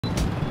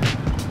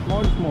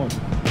Small.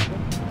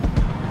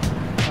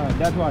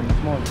 That one,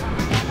 small.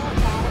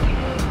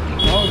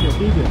 Okay,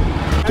 bigger.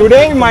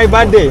 Today is my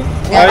birthday.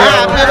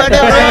 Happy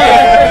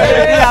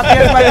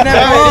birthday,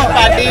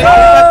 bro.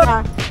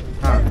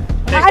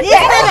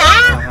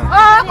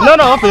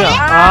 No, up here.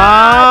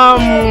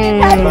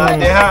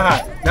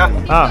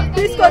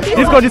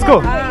 Disco.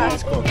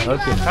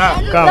 Okay.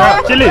 Come,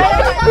 chili.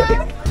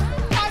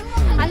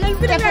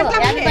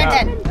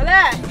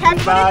 Happy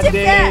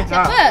birthday.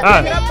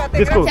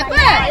 Disco.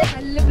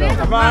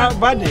 Happy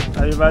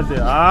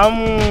birthday.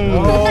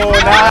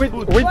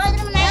 Which?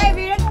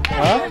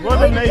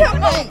 Golden night.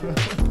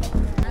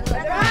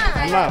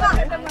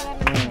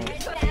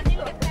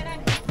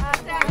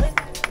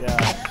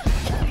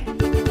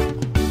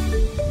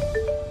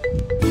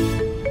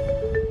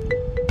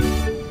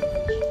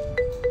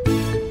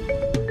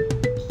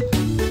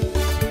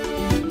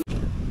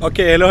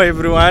 Okay, hello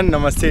everyone,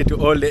 namaste to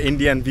all the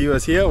Indian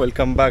viewers here,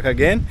 welcome back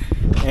again.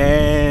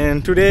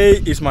 And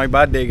today is my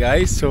birthday,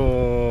 guys,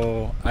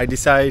 so I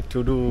decided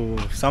to do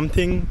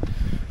something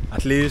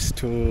at least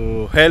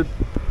to help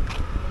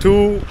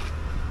two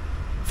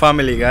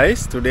family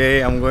guys.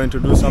 Today I'm going to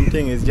do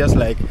something, it's just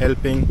like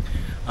helping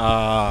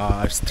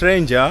a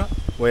stranger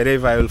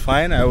wherever I will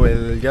find. I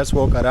will just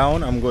walk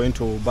around. I'm going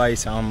to buy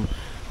some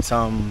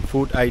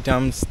food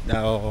items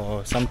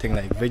or something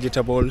like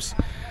vegetables,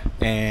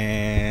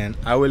 and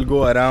I will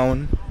go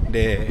around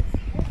the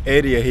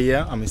area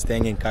here. I'm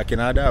staying in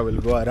Kakinada. I will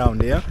go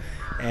around here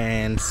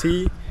and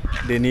see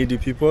the needy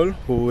people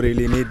who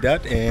really need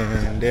that,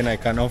 and then I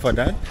can offer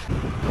that.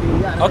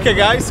 Okay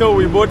guys, so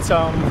we bought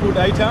some food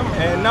item,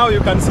 and now you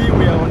can see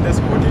we are on the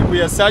scooty.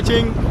 We are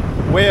searching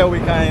where we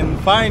can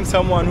find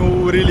someone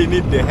who really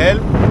need the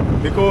help,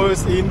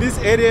 because in this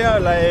area,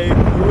 like,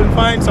 you will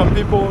find some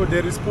people.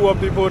 There is poor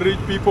people, rich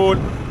people,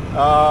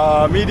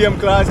 medium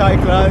class, high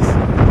class.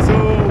 So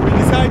we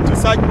decide to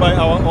search by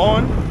our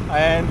own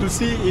and to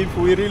see if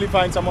we really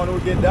find someone who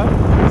get that.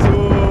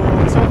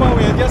 So far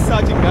we are just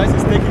searching, guys.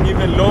 It's taking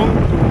even long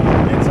to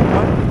get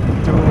someone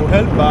to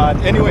help, but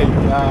anyway,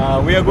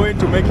 we are going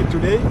to make it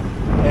today,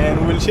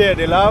 and we'll share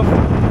the love,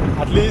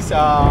 at least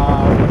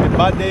for the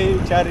birthday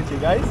charity,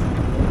 guys.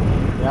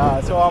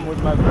 Yeah, so I'm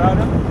with my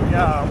brother.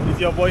 Yeah, with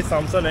your boy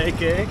Samson,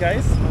 aka,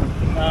 guys.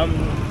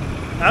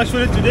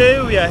 Actually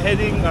today we are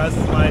heading, as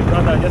my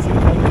brother just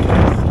informed me,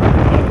 guys.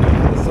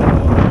 So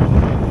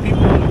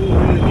people who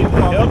really need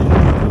the help,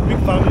 big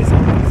families,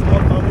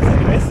 small families,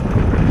 anyways,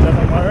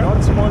 doesn't matter.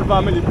 Not small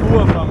family,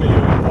 poor family.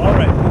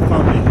 Alright, poor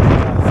family.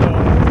 So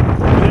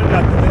we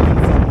are collecting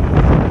some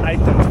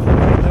items,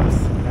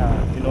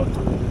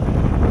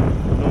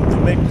 to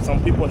make some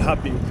people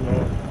happy,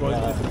 because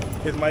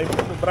it's my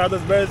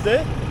brother's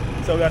birthday,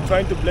 so we are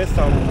trying to bless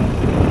some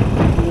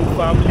poor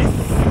families.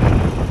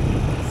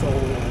 So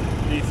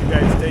please, you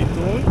guys stay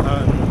tuned,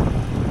 and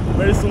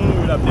very soon we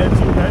will update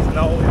you guys.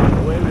 Now in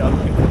the way we are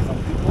looking for some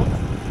people.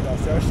 We are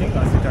searching,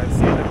 as you can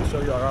see. Let me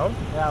show you around.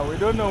 Yeah, we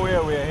don't know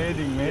where we are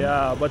heading, man.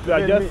 Yeah, but we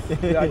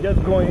are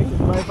just going. It's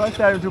my first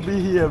time to be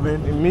here,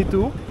 man. And me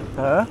too.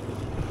 Huh?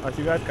 As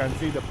you guys can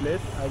see the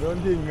place. I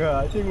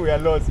think we are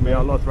lost, man. We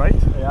are lost, right?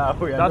 Yeah,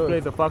 we are that lost.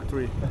 place is a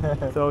factory,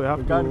 so we have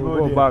We to can't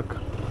go there. back.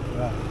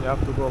 Yeah. You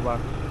have to go back.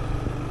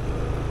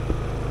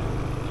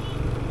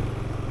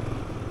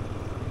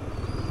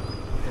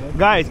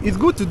 Guys, it's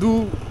good to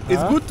do.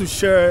 It's good to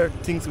share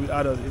things with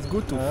others. It's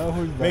good to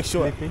make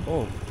sure. Sleeping?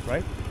 Oh,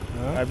 right.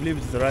 I believe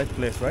it's the right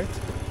place, right?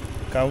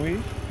 Can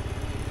we?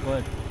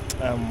 What?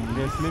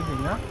 They're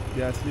sleeping, huh?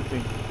 They are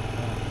sleeping.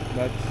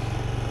 But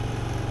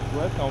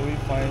where can we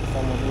find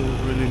someone who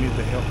really needs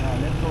the help?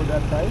 Let's go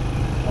that side.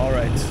 All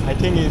right. I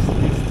think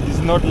it's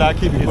not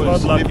lucky because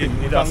it's not lucky.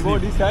 We can go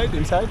this side,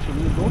 inside. Should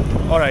we go?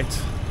 All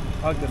right.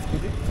 Park the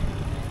scooty.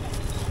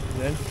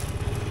 Then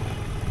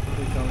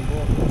we can go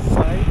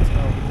inside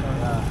and we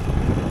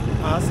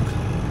can ask.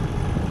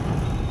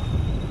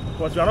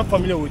 But we are not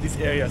familiar with this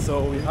area,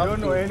 so we have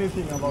don't know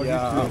anything about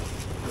this place.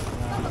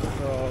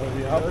 So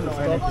we have to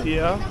stop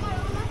here.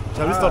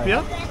 Shall we stop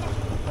here?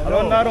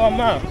 Hello, Naro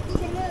Amma.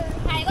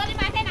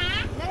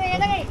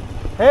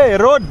 Hey,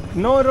 road.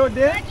 No road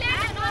there?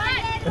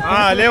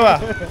 Lewa.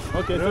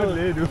 Okay, so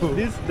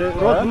this the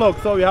road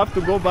block, so we have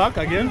to go back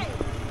again.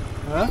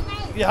 Huh?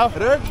 We have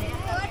road.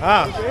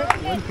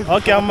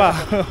 Okay, Amma.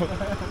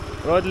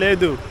 Road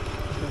ledu.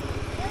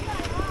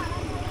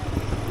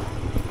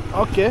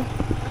 Okay.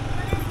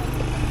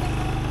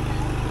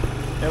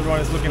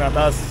 Everyone is looking at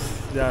us.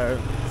 They are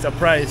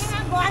surprised.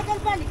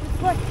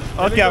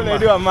 Okay,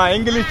 Amma.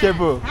 English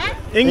chepo.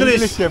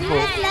 English chepo.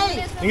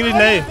 English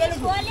nahi.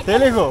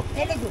 Telugu.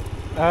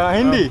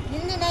 Hindi.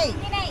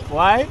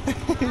 Why?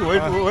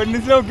 When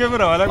is your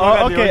camera?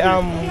 Oh, okay.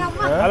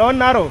 Hello,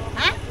 Naro.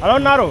 Hello,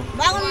 Naro.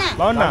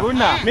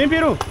 Baguna.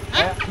 Mimpiru.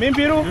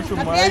 Mimpiru.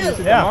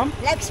 Yeah.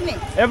 Lakshmi.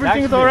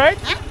 Everything is all right.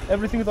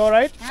 Everything is all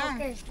right.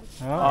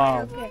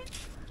 Okay.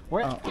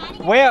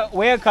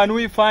 Where can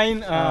we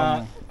find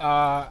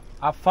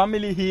a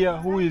family here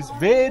who is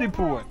very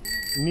poor?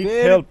 Need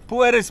help.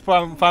 Poorest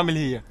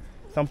family here.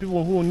 some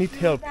people who need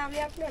help.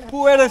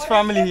 Who else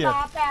family here?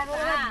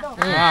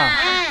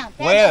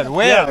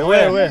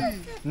 Where?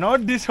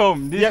 Not this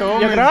home. This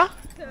home. Yagra?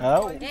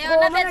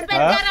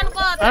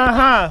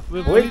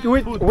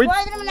 Which?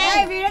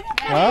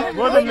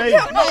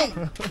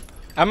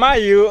 Amma,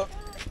 you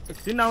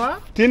Tinawa?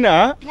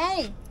 Tina?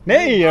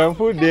 Nay,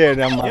 food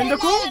there, Amma.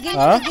 Yendaku?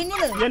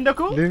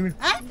 Yendaku?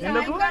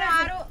 Yendaku?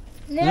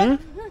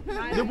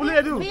 Dubulu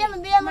ledu?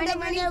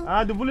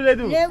 Dubulu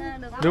ledu?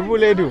 Dubu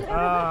ledu.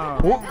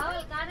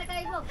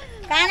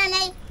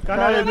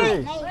 Kana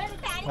ledu?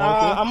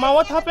 Amma,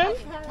 what happened?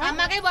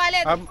 Amma,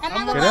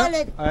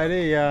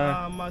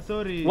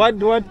 sorry. What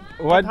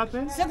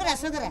happened?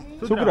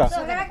 Sugra.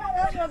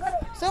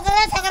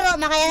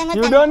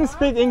 You don't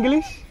speak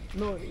English?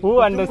 No. Who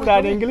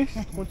understand English?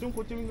 Kuchum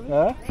English?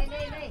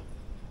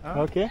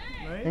 Okay.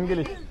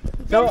 English.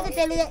 So,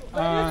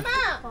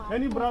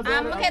 Any brother?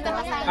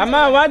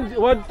 Amma, what?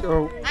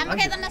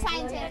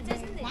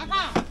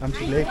 I'm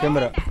play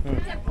camera.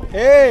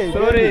 Hey,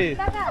 Sorry.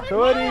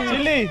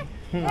 Chili.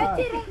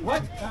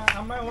 What?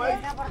 Amma, what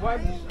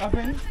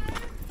happened?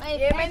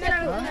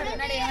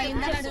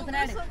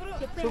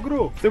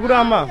 Sugru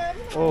Amma.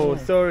 Oh,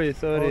 sorry.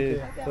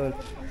 Okay.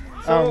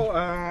 So,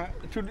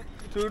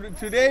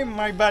 today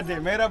my birthday,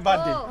 Mera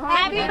birthday.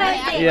 Happy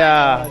birthday.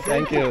 Yeah,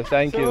 thank you.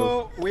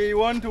 So we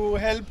want to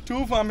help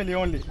two family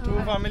only. Two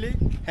family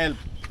help.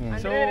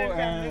 So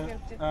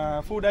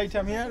food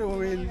item here we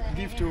will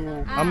give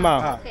to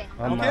Amma. Okay.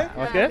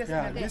 Okay?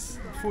 Yeah, this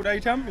food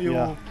item you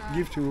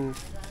give to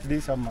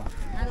this Amma.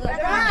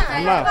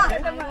 Amma.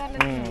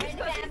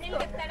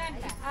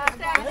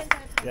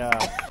 Yeah.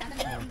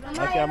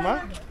 Okay,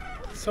 Amma.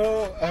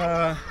 So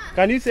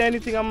Can you say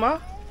anything, Amma?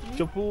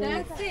 Chopu.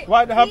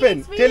 what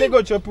happened?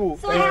 Telugu Chopu.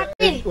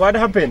 What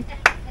happened?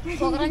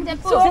 Sugra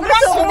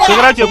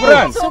Chopu.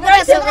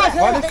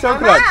 What is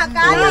Sokrat?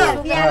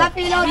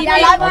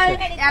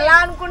 ఎలా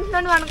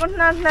అనుకుంటున్నాను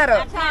అంటున్నారు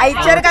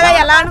ఇచ్చారు కదా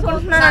ఎలా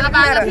అనుకుంటున్నాను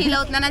అంటున్నారు feel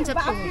అవుతున్నానని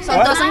చెప్పు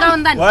సంతోషంగా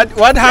ఉందని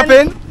What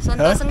happened?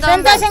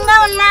 సంతోషంగా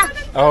ఉన్నా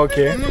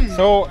Okay.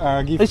 So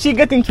give. Is she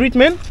getting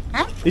treatment?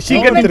 Is she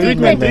getting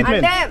treatment?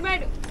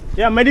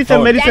 Yeah,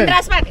 medicine.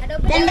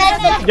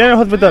 General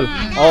hospital.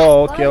 Oh,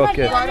 okay.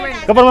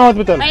 Government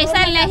hospital.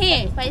 పైసలు నహి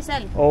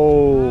పైసలు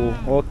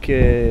Oh,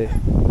 okay.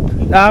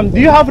 Do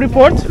you have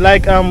reports?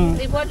 Like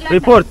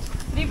report.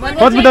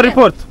 Hospital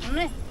report.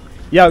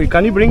 Yeah,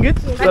 can you bring it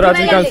so that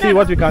we can see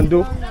what we can do?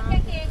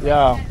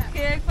 Yeah.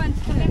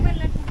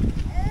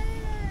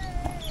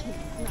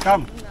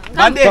 Come.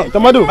 Bande.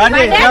 Tamadu.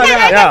 Bande.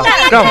 Yeah.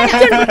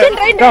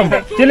 Come.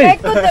 Chili.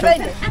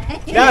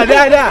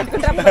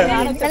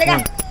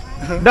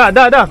 Da.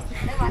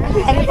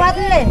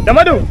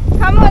 Tamadu.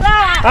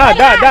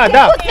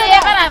 Da.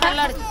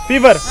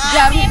 Fever.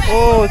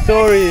 Oh,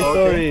 sorry.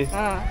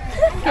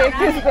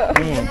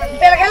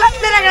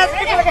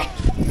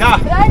 Da.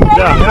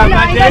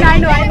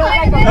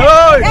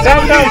 Oh,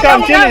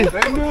 come, Chili.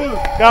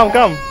 Come.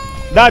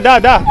 Da.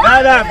 Bande.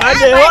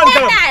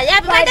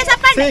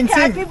 Sing.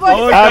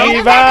 Oh, Happy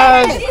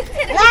birthday.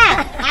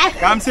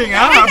 come sing, huh?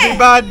 Happy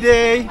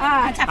birthday.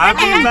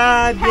 Happy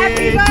birthday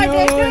to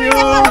you.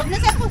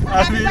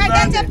 Happy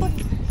birthday.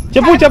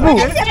 Cepu.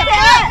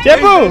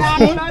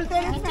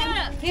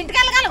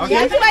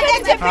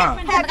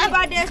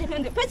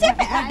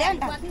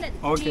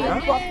 Okay. Okay.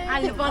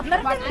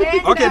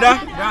 Okay, da.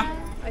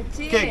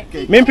 Cake.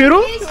 Mimpiru?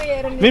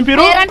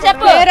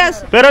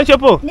 Peran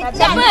cepu.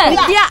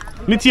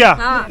 Nitya.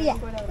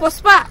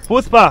 Puspa.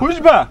 Pushpa.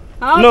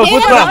 No,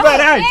 Puspa.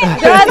 Right.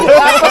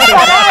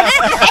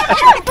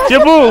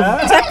 Cepu.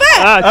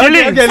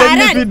 Chili. Okay, let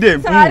me feed them.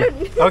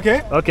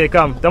 Okay.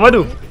 Come.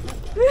 Tamadu.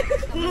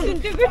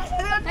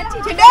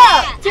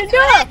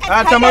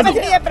 Tamadu.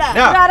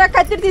 Yeah.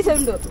 కత్తిరి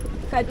తీసేండు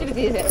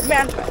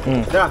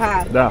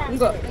Da.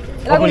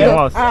 Open your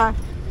mouth.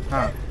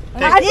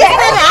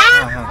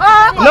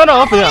 No,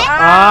 open it.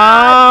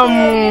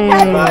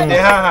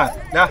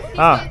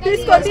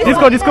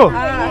 Disco.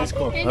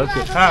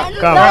 Okay.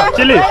 Come.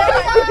 Chili.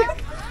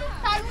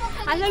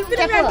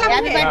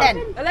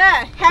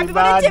 Happy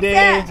birthday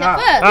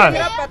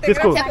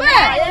Disco.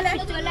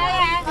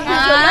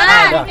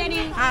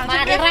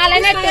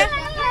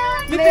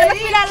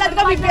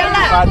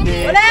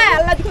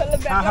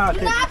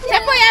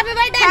 చెప్పు happy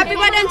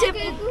birthday అని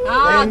చెప్పు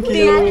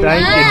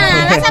Thank you.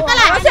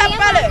 చెప్పాలి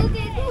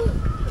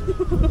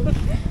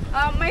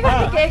అమ్మాయి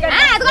cake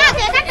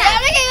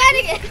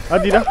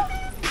Adira.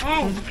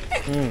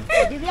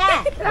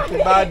 Happy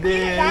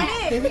birthday.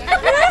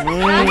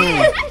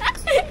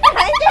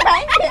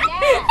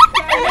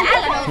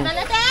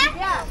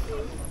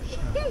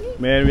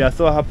 Man, we are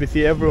so happy to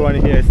see everyone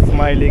here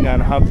smiling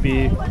and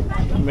happy.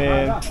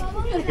 Man,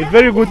 it's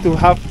very good to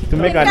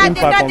make an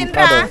impact on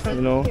others,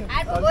 you know.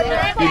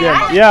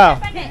 Yeah.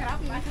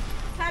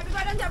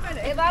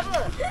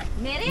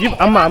 Give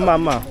Amma.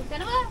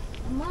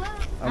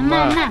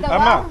 Amma,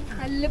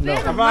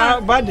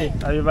 birthday.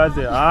 Happy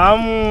birthday.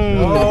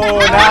 Oh,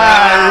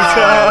 nice.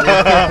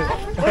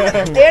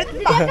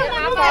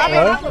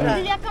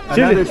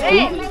 Chili.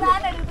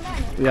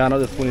 Yeah,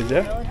 another spoon is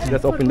there.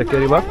 Just open the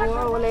carry bag.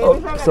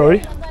 Oh,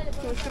 sorry.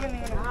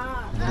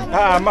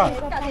 Amma.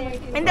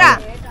 Indra.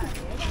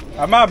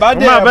 Amma,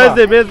 birthday. Amma,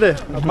 birthday.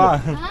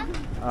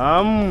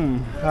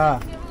 Amma.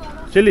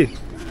 Chili.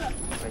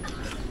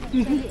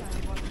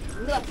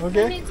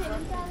 Okay.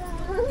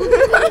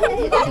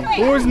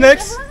 Who's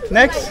next?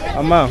 Next?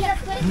 Amma.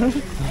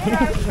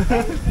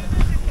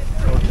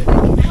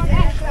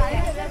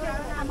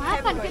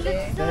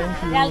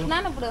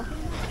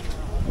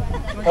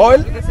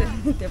 Oil?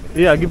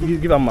 Yeah,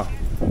 give Amma.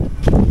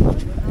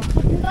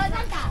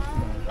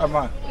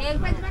 Amma.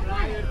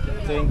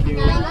 Thank you.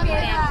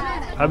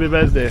 Happy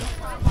birthday.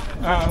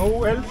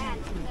 Who else?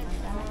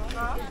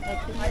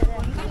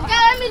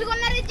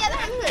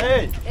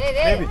 Hey,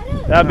 baby.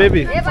 Yeah,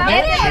 baby.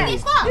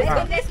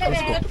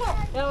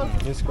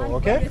 Let's go,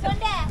 okay?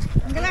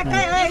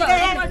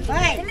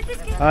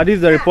 This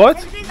is the report?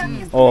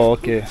 Oh,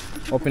 okay.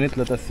 Open it,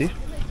 let us see.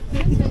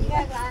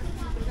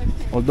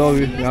 Although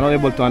we are not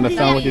able to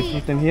understand what is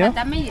written here.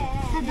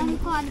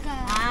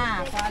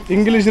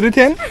 English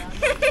written.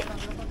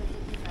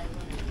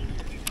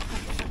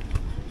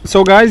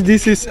 So guys,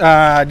 this is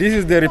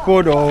the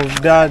report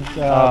of that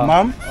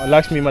mom,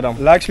 Lakshmi madam.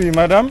 Lakshmi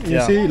madam. You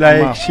Yeah, see,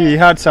 like Amma. she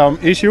had some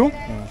issue,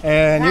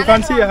 and you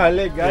can see her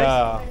leg, guys.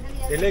 Yeah.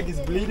 The leg is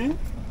bleeding.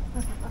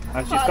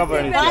 And she's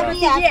covering it.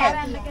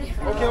 Yeah.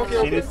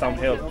 Okay. She needs some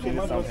help.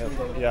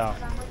 Yeah.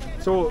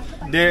 So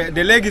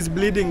the leg is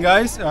bleeding,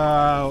 guys.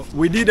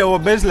 We did our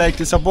best, like,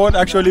 to support.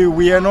 Actually,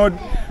 we are not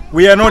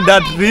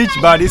that rich,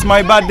 but it's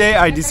my birthday.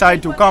 I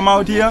decided to come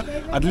out here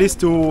at least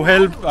to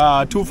help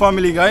two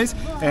family, guys.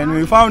 And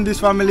we found this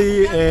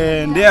family,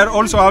 and they are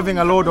also having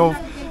a lot of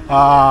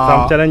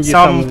some challenges,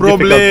 some some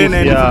problem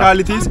and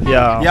difficulties,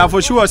 difficulties. Yeah.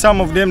 For sure.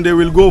 Some of them, they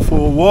will go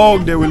for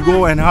work, they will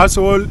go and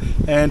hustle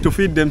and to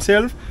feed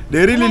themselves.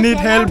 They really need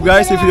help,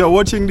 guys. If you are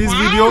watching this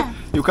video,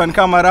 you can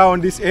come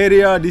around this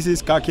area. This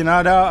is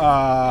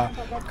Kakinada,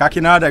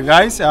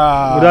 guys.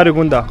 Godari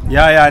Gunda.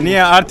 Yeah,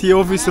 near RT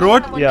office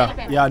road.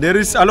 Yeah. There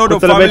is a lot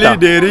of Kuntala family. Beta.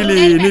 They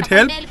really need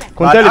help.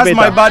 But Kuntala as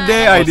my Beta.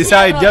 birthday, I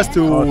decide just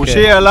to Okay.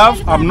 share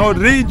love. I'm not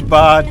rich,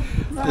 but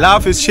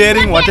love is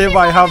sharing. Whatever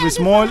I have is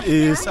small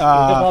is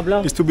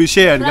to be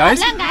shared, guys.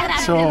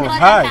 So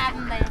hi.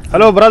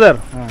 Hello, brother.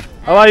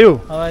 How are you?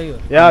 How are you?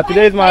 Yeah,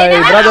 today is my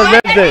brother's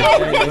birthday.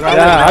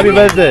 Yeah, happy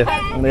birthday.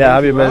 Yeah,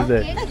 happy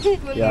birthday.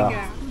 Yeah.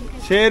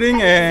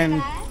 Sharing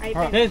and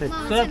Hey,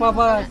 sir,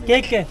 Papa,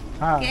 cake.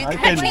 I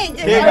can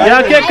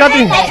Yeah, cake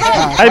cutting.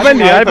 I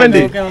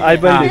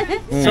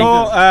pendi. So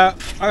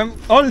I'm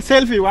all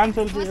selfie, one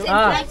selfie.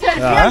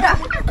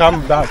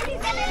 Come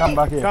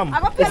back here. Come.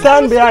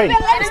 Stand behind.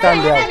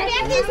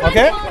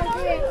 Okay.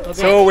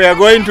 So we are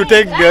going to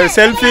take the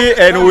selfie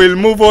and we'll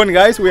move on,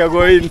 guys. We are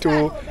going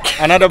to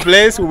another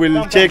place. We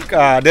will check.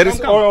 There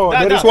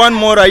is one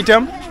more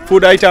item,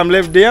 food item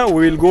left there.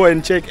 We will go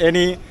and check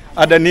any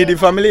other needy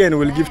family and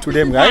we'll give to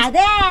them, guys.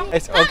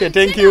 Yes, okay,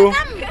 thank you.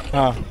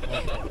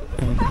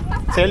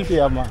 Selfie,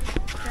 Amma.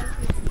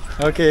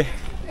 Okay.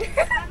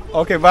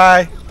 Okay,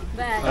 bye.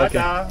 Okay,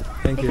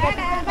 thank you.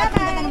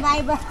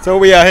 So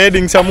we are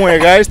heading somewhere,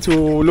 guys, to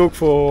look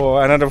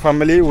for another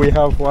family. We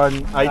have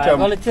one item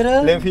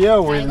left here.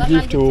 We'll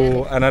give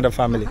to another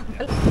family.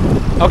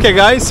 Okay,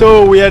 guys,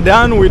 so we are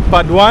done with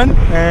part 1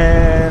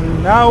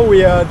 and now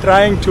we are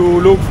trying to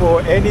look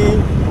for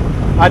any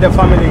other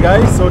family,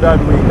 guys, so that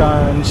we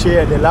can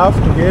share the love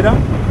together.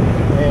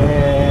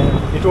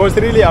 And it was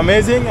really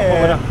amazing.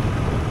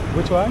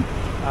 Which one?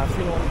 I've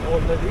seen one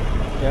already.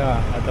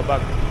 Yeah, At the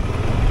back.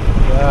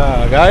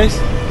 yeah, guys,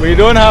 we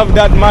don't have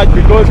that much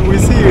because we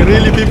see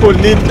really people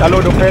need a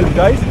lot of help,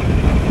 guys,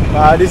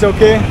 but it's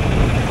okay.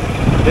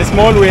 The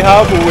small we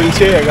have we will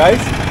share,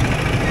 guys.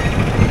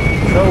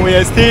 So we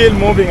are still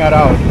moving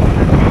around.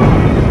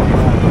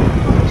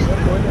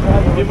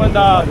 Even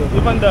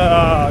the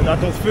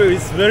atmosphere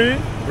is very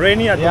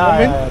rainy at the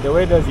moment. Yeah, the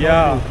weather is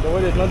The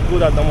weather is not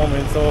good at the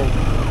moment, so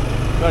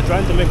we are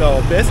trying to make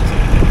our best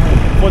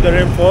for the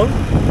rainfall.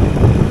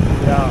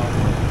 Yeah.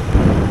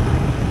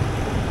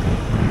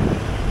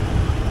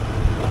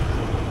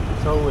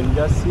 So we'll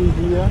just see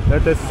here.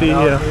 Let us see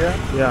Around here.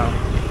 Yeah.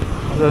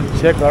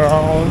 Just check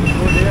around.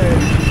 Go there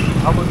and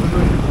how much to do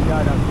it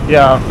together.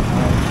 Yeah.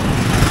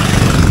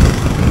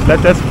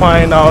 Let us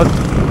find out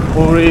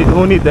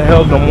who need the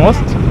help the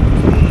most.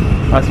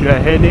 As we are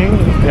heading,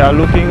 we are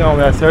looking and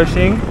we are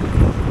searching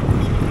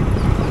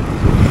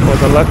for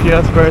the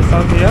luckiest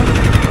person here,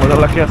 for the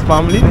luckiest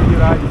family.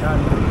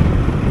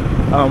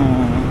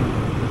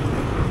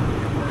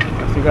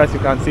 As you guys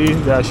can see,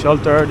 they are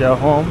sheltered, they are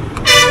home.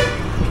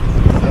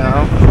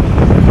 Yeah.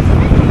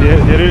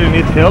 They really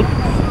need help.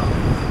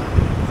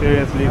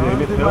 Seriously, they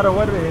need help.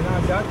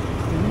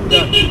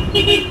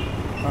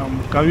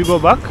 Can we go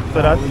back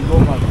so that? We'll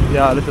go back.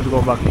 Yeah, let's just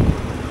go back.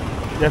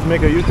 Just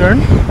make a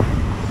U-turn.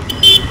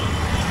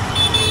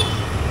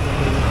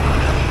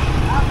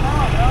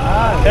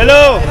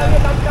 Hello.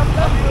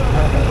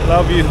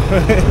 Love you.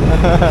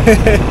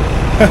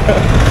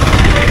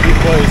 Big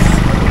boys.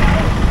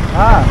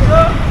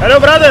 Hello,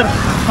 brother.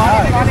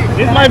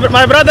 This is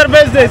my brother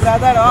birthday.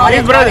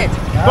 His brother.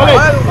 College.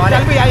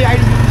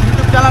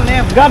 YouTube channel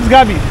name. Gabs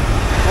Gabi.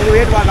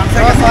 Wait, one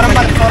second.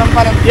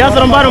 Yeah,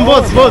 Sarambaram,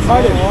 both.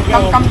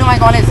 Come to my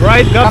college.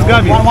 Right, Gabs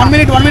Gabi. One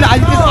minute.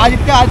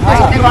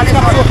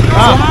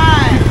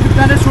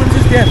 Students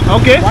is there.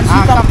 Okay.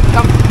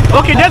 Come.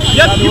 Okay, just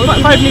give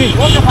 5 minutes.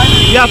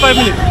 Yeah, 5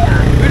 minutes.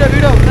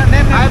 Video.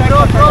 Name.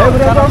 Bro.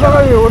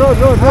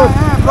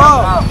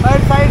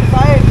 Side.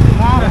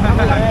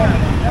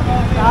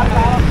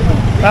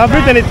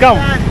 Britain is come.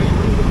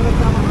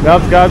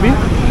 Gabs Gabi.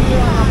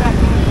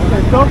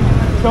 Stop.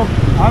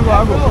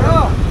 Ago.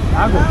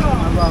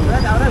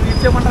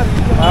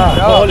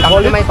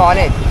 Come to my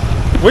college.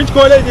 Which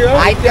college you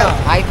are?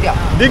 IPA.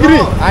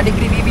 Degree?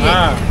 Degree BBA.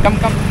 Come.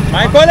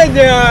 My college.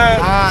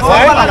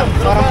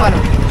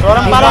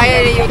 Sorampalam.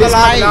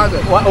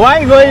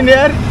 Why going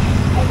there?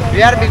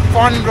 We are big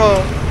fan,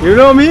 bro. You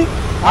know me?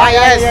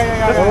 Yes.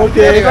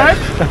 Okay.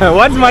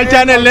 What's my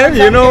channel name?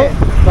 You know?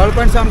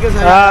 12.7 ke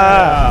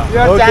side.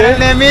 Your channel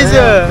name is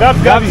Gabs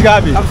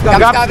Gabi.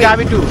 Gabs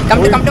Gabi too.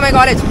 Come to my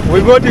college.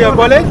 We go to your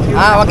college?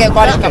 Okay,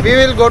 college. Come. We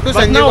will go to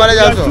Sanjeev College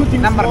also.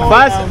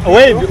 First,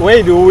 wait,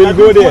 we will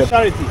go there.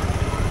 Charity.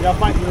 Yeah,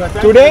 fine.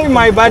 Today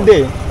my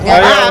birthday.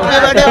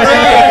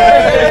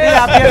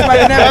 Happy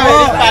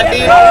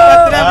birthday,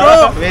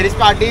 bro. Where is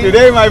party?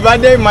 Today my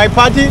birthday, my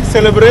party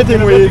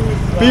celebrating with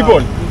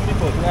people.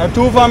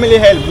 Two family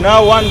help.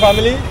 Now one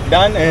family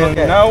done and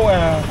now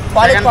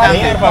College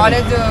near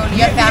family.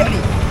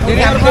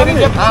 near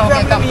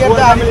Okay, come.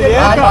 family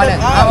there. College.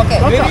 Okay.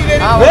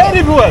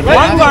 Very poor.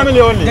 One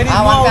family only. There is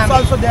one no house family.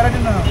 also there in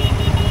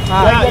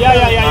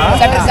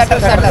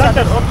Settle.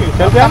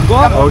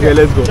 Okay,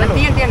 let's go.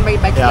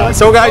 Yeah.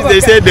 So guys,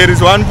 they said there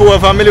is one poor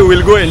family.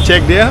 We'll go and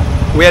check there.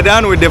 We are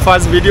done with the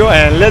first video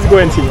and let's go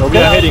and see. Okay, we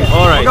are heading.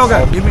 All right.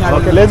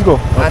 Okay, let's go.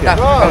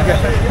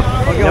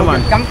 Yeah,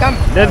 man. Come.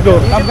 Let's go.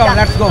 Come,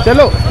 let's go.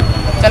 Chalo.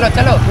 Chalo.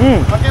 चलो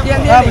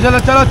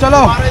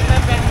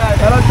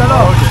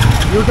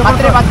As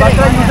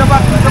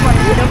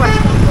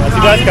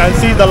you guys can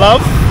see the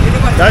love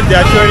that they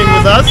are sharing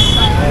with us.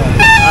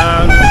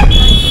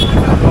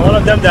 All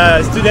of them, they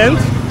are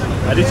students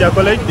at Isha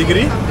College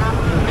degree.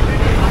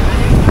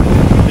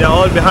 They are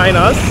all behind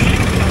us.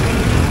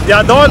 They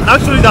are the one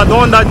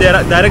that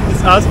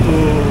directed us to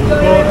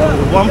go to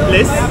one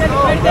place.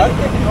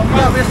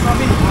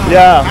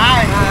 Yeah.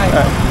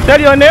 Tell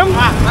your name.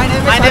 My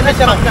name is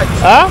Pankaj.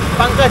 Huh?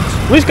 Pankaj.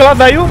 Which class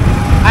are you?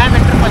 I am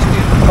entering first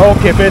year.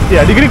 Okay, first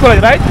year. Degree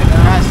college, right?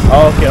 Yes.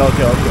 Okay.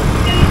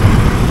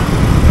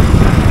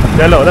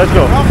 Hello, let's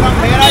go. From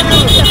where are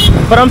you?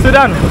 From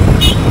Sudan.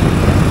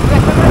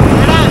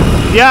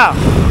 Yeah.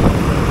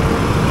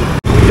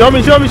 Show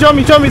me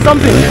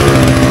something.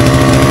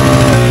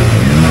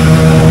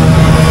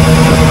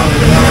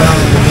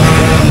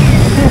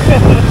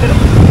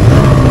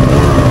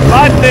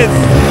 What's this?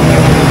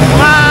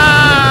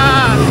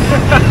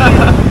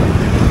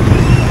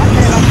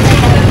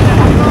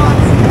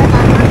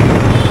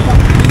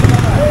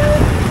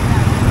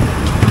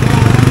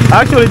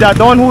 Actually, they're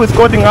the one who is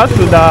quoting us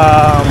to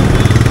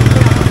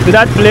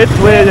that place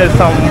where there's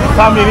some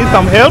family needs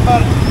some help.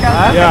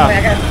 Yeah.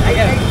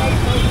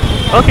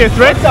 Okay,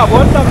 straight. What's up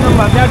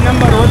number? That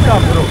number, what's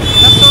up, bro?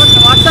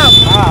 WhatsApp.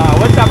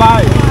 What's up,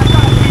 hi?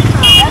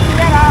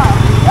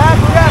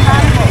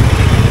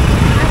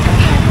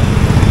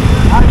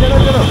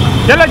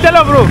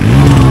 Chalo, bro.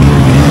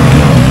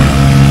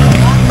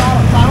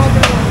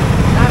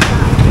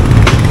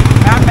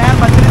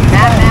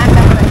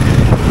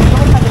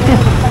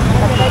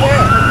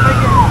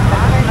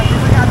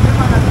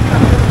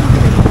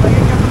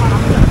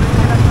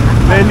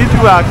 Man, these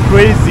people are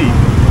crazy.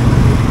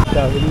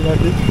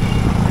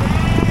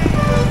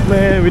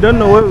 Man, we don't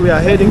know where we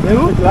are heading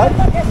to,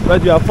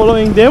 but we are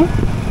following them.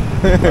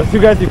 As you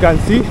guys can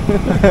see,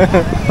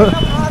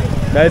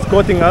 they're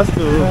escorting us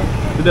to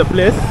the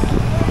place.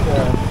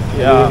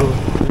 Yeah.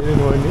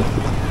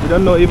 We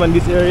don't know even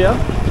this area.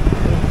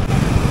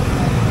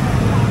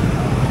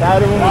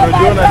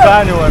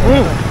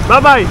 Bye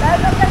bye.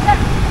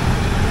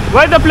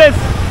 Where's the place?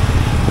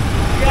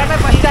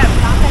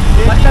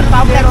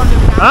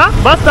 Huh?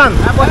 Bus stand?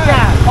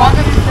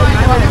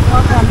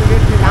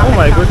 Oh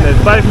my goodness,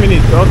 5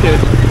 minutes. Okay.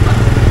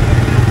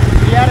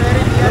 We are very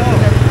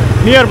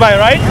Nearby,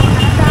 right?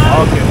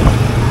 Okay.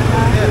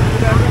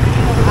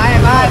 Hi,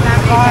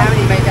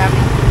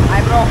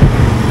 bro.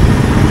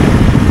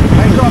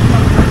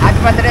 Happy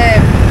birthday.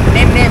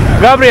 Name.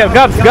 Gabriel,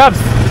 Gabs.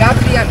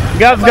 Gabriel.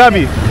 Gabs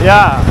Gabi.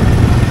 Yeah.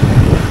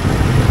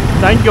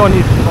 Thank you on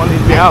his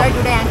behalf. Enjoy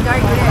today.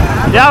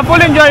 Yeah,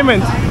 full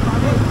enjoyment.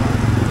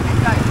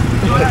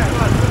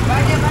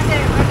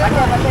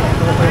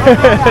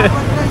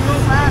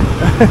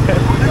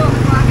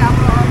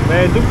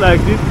 Man, it looks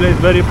like this place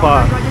very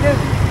far.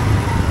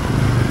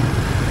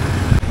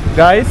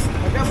 Guys,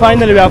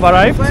 finally we have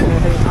arrived.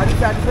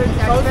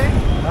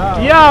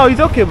 Yeah, it's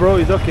okay, bro.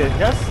 It's okay.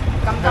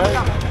 Come.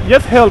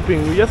 Just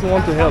helping. We just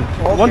want to help.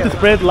 Want to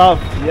spread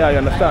love. Yeah, you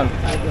understand.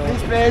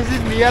 This place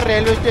is near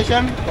railway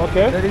station.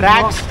 Okay.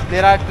 Tracks.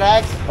 There are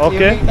tracks.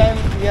 Okay. Evening time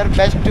here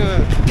best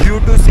view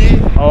to see.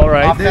 All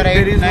right. After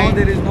There is night.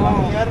 no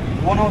Here.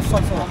 one house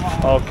also.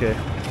 Okay.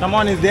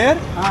 Someone is there?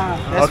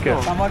 Yes, Okay.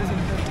 bro. Someone is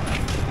inside.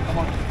 Come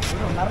on.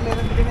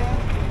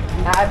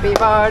 Happy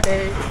birthday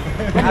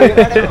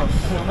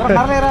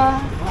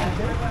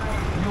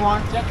You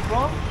want check,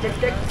 bro?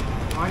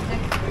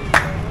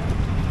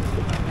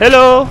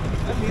 Hello.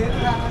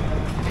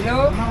 Hello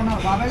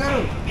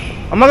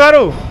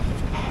Amagaru.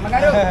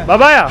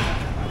 Babaya.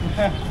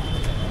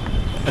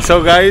 So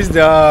guys,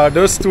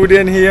 those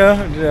students here,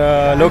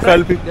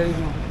 local people,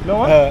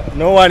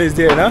 no one is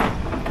there, huh?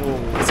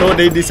 So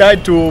they decide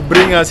to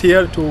bring us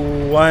here to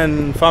one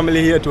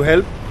family here to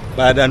help,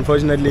 but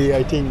unfortunately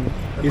I think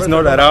he's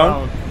not around.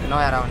 No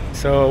around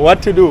So what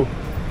to do?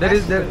 There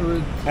is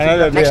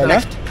Another day, next huh?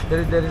 Next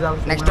there is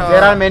also. Next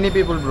There are many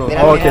people, bro.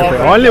 There are Okay, many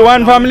okay. Only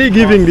one family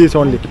giving this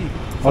only.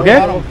 Okay?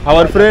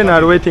 Our friends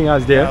are waiting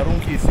us there.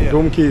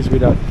 Room keys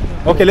with us.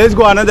 Okay, let's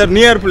go another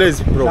near place,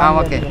 bro.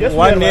 Okay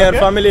One near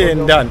family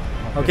and done.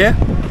 Okay?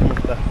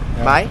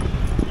 Bye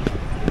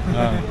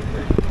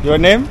Your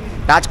name?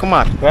 Raj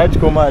Kumar Raj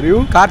Kumar. You?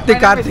 Karthik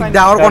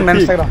Devarkonda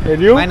Karthik. Instagram.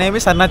 And you? My name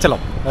is Arnachalam.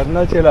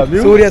 Arunachala.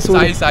 You? Surya.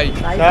 Sai.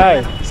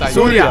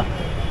 Surya.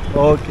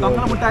 Okay.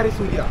 Mutari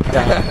Surya.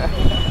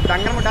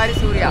 తంగముటారి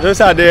Surya Those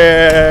are the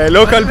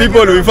local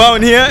people we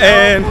found here,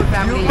 and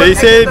they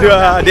said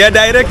they are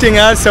directing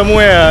us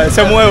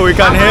somewhere we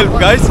can help,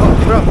 guys.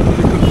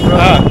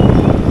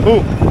 Who?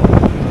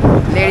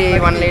 Lady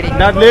one lady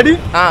That lady?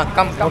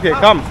 Come Okay,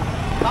 come.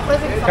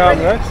 Come,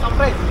 right?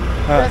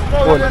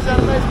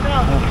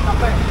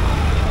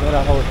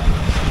 Hold.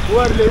 Who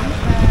are ladies?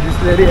 This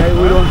lady,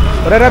 we don't.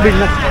 Where are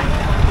business?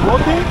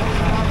 Okay.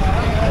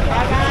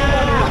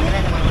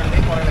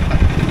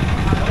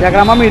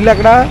 ఎక్కడమ్మా మీ ఇల్లు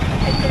ఎక్కడ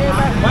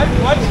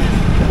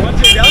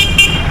What's your job?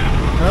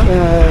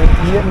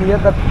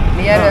 Near that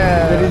near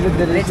there is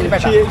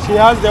రేచిల్పేట She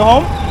has the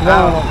home.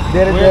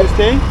 there is Where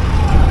staying?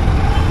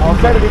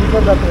 outside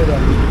that area.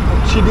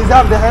 She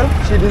deserve the help.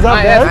 She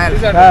deserve the help.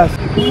 Yes.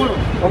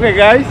 Okay,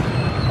 guys.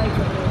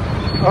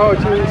 Oh,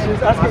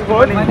 she's asking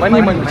for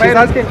Money. She's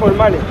asking for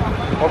money.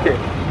 Okay.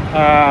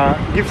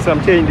 Give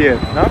some change here.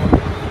 No?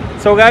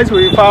 So, guys,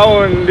 we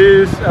found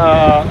this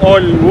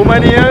old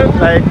woman here.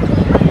 Like,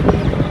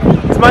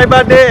 it's my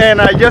birthday,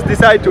 and I just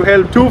decided to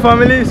help two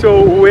families.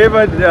 So,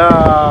 whoever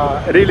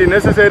really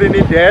necessary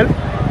need the help,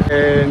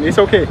 and it's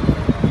okay.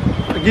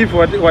 Give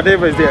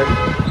whatever is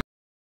there.